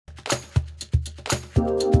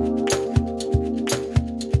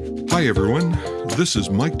Hi, everyone. This is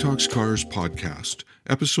Mike Talks Cars podcast,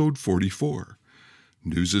 episode 44.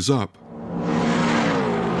 News is up.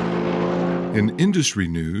 In industry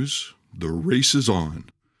news, the race is on.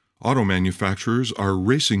 Auto manufacturers are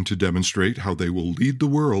racing to demonstrate how they will lead the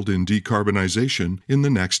world in decarbonization in the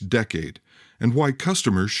next decade, and why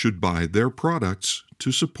customers should buy their products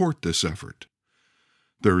to support this effort.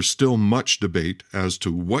 There is still much debate as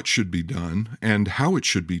to what should be done and how it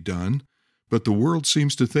should be done, but the world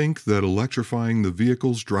seems to think that electrifying the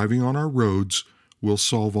vehicles driving on our roads will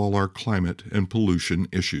solve all our climate and pollution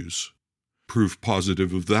issues. Proof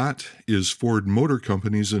positive of that is Ford Motor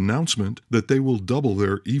Company's announcement that they will double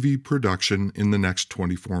their EV production in the next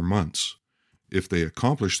 24 months. If they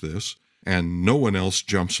accomplish this, and no one else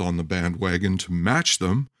jumps on the bandwagon to match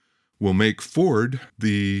them, will make Ford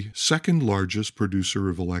the second largest producer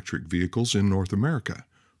of electric vehicles in North America,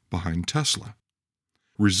 behind Tesla.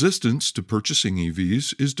 Resistance to purchasing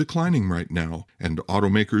EVs is declining right now, and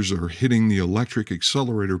automakers are hitting the electric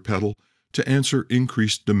accelerator pedal to answer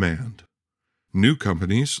increased demand. New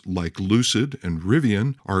companies like Lucid and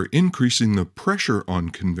Rivian are increasing the pressure on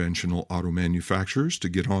conventional auto manufacturers to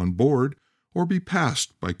get on board or be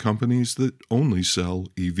passed by companies that only sell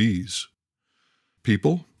EVs.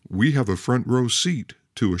 People, we have a front row seat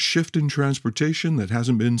to a shift in transportation that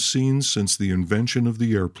hasn't been seen since the invention of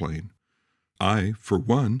the airplane. I, for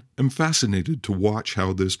one, am fascinated to watch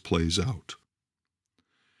how this plays out.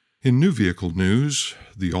 In new vehicle news,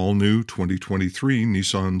 the all-new 2023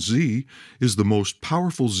 Nissan Z is the most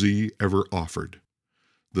powerful Z ever offered.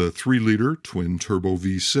 The 3-liter twin-turbo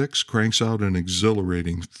V6 cranks out an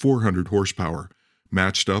exhilarating 400 horsepower,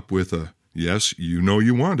 matched up with a, yes, you know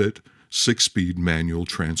you want it, 6-speed manual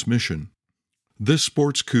transmission. This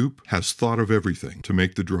sports coupe has thought of everything to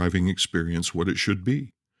make the driving experience what it should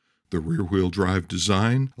be. The rear-wheel drive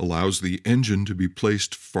design allows the engine to be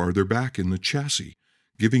placed farther back in the chassis,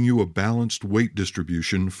 giving you a balanced weight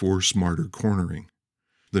distribution for smarter cornering.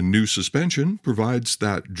 The new suspension provides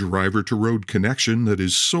that driver-to-road connection that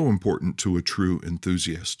is so important to a true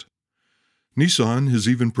enthusiast. Nissan has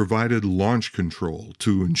even provided launch control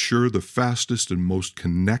to ensure the fastest and most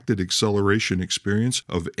connected acceleration experience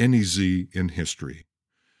of any Z in history.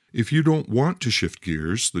 If you don't want to shift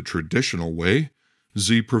gears the traditional way,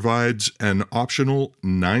 Z provides an optional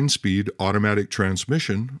 9-speed automatic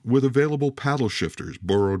transmission with available paddle shifters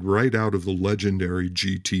borrowed right out of the legendary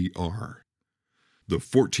GT-R. The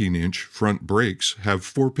 14-inch front brakes have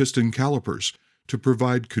 4-piston calipers to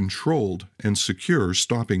provide controlled and secure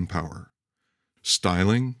stopping power.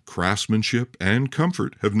 Styling, craftsmanship, and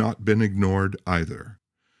comfort have not been ignored either.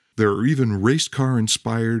 There are even race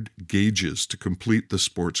car-inspired gauges to complete the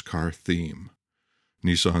sports car theme.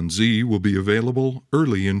 Nissan Z will be available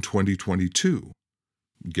early in 2022.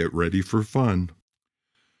 Get ready for fun.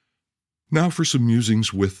 Now for some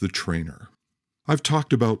musings with the trainer. I've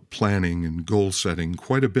talked about planning and goal setting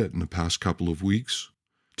quite a bit in the past couple of weeks.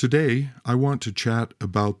 Today, I want to chat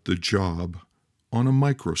about the job on a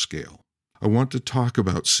micro scale. I want to talk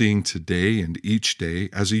about seeing today and each day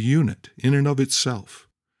as a unit in and of itself.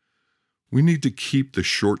 We need to keep the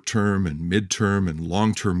short-term and mid-term and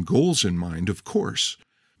long-term goals in mind, of course,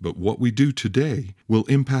 but what we do today will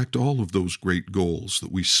impact all of those great goals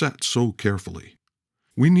that we set so carefully.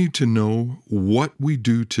 We need to know what we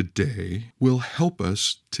do today will help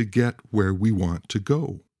us to get where we want to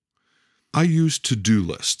go. I use to-do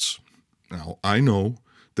lists. Now, I know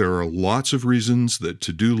there are lots of reasons that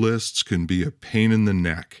to-do lists can be a pain in the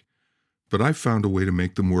neck, but I've found a way to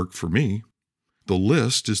make them work for me. The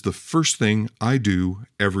list is the first thing I do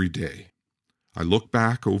every day. I look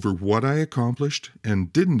back over what I accomplished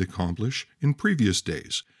and didn't accomplish in previous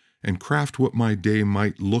days and craft what my day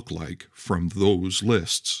might look like from those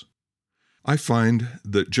lists. I find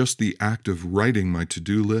that just the act of writing my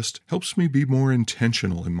to-do list helps me be more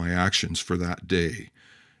intentional in my actions for that day.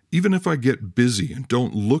 Even if I get busy and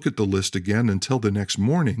don't look at the list again until the next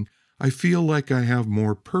morning, I feel like I have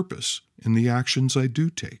more purpose in the actions I do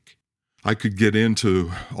take. I could get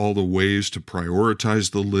into all the ways to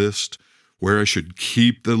prioritize the list, where I should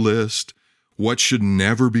keep the list, what should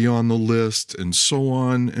never be on the list, and so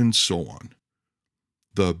on and so on.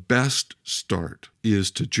 The best start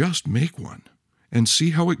is to just make one and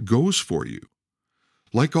see how it goes for you.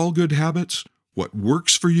 Like all good habits, what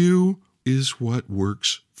works for you is what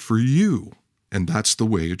works for you, and that's the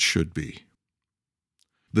way it should be.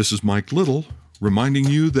 This is Mike Little, reminding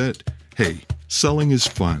you that, hey, selling is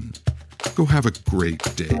fun. Go have a great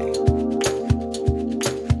day.